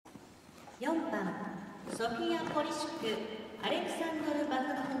4番ソフィア・ポリシュクアレクサンドル・バ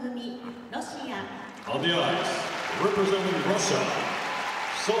クノフ組ロシア On the ice, representing Russia,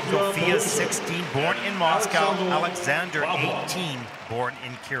 Sofia 16, born in Moscow. Alexander 18, born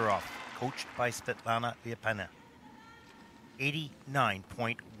in Kirov. Coached by Svetlana Lyapina.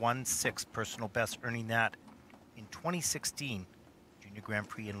 89.16 personal best, earning that in 2016 Junior Grand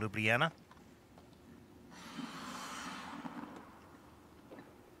Prix in Ljubljana.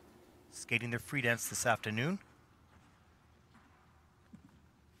 Skating their free dance this afternoon.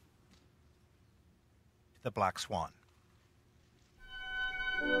 To the Black Swan.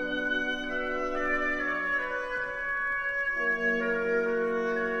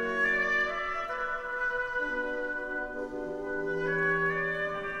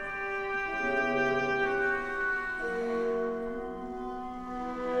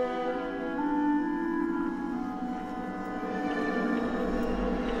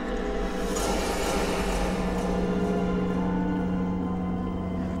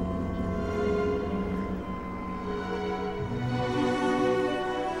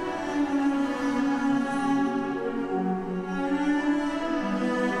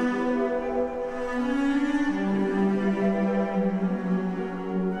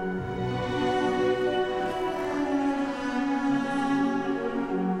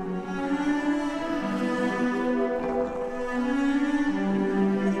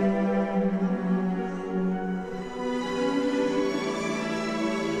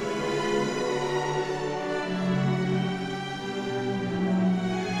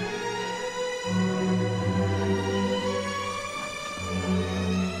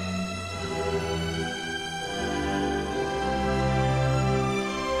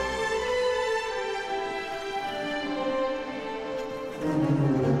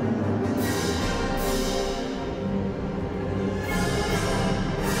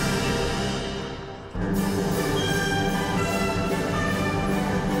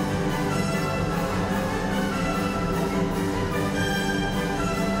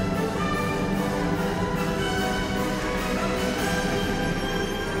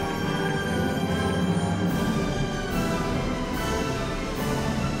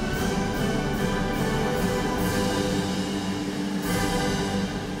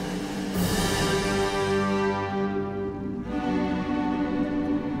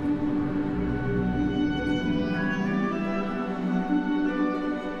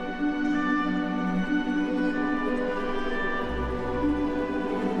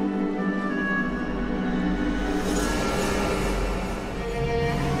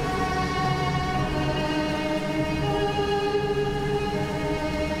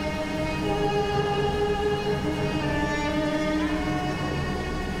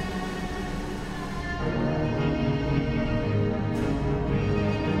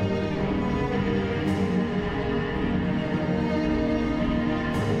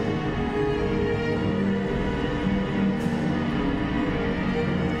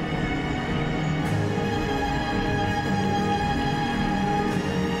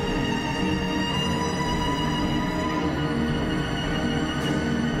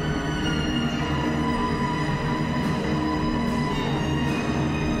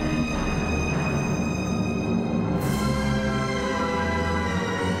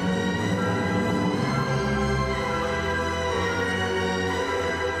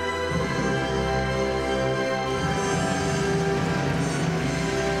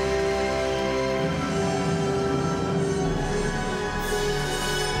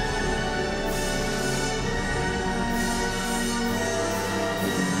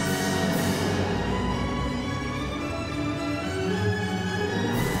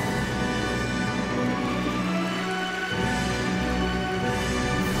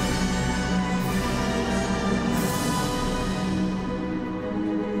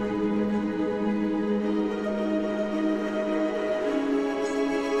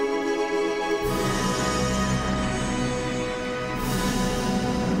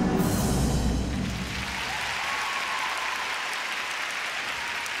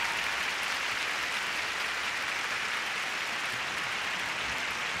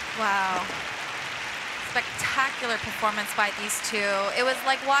 Wow. Spectacular performance by these two. It was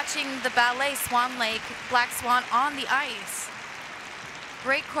like watching the ballet Swan Lake, Black Swan on the ice.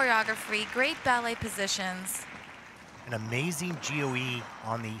 Great choreography, great ballet positions. An amazing GOE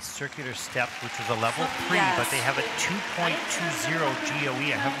on the circular step, which was a level 3, yes. but they have a 2.20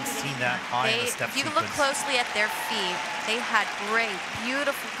 GOE. I haven't seen that high in the step If you sequence. look closely at their feet, they had great,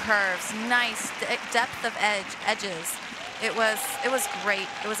 beautiful curves, nice depth of edges. It was great.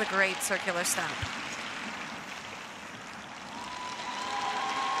 It was a great circular step.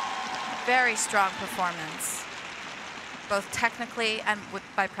 Very strong performance, both technically and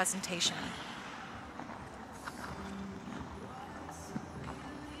by presentation.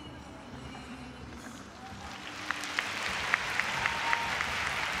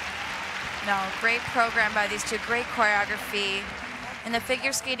 No, great program by these two, great choreography. In the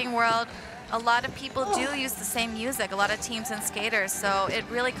figure skating world, a lot of people do use the same music, a lot of teams and skaters, so it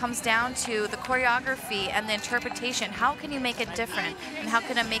really comes down to the choreography and the interpretation. How can you make it different, and how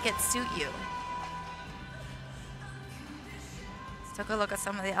can it make it suit you? Let's take a look at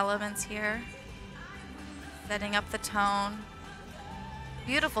some of the elements here. Setting up the tone.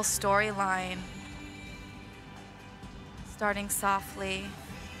 Beautiful storyline. Starting softly,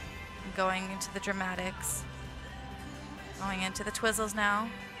 and going into the dramatics. Going into the twizzles now.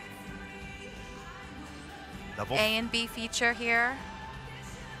 Double. A and B feature here.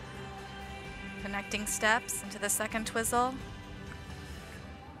 Connecting steps into the second twizzle.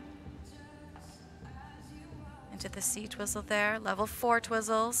 Into the C twizzle there. Level 4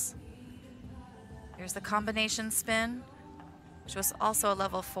 twizzles. Here's the combination spin, which was also a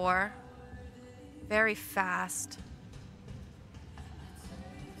level 4. Very fast.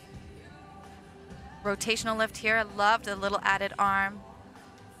 Rotational lift here. I loved the little added arm.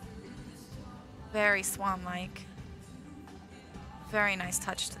 Very swan-like. Very nice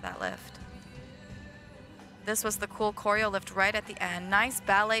touch to that lift. This was the cool choreo lift right at the end. Nice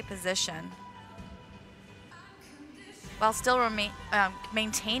ballet position, while still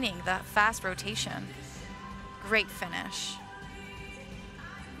maintaining the fast rotation. Great finish.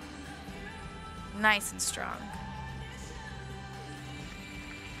 Nice and strong.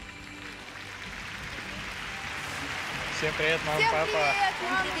 Всем привет, мама, папа.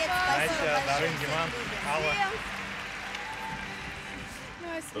 Настя, Дарин, Диман, Алла.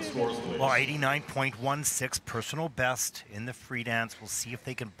 The scores, please. Well, 89.16 personal best in the free dance. We'll see if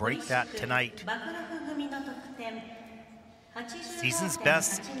they can break that tonight. Season's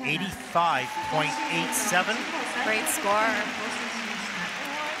best, 85.87. Great score.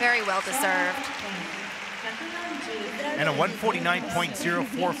 Very well deserved. And a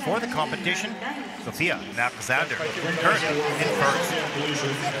 149.04 for the competition. Sofia and Alexander currently in first.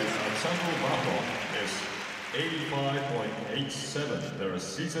 Is 85.87, their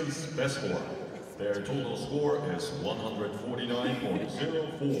season's best score. Their total score is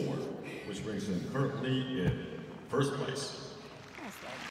 149.04, which brings them currently in first place.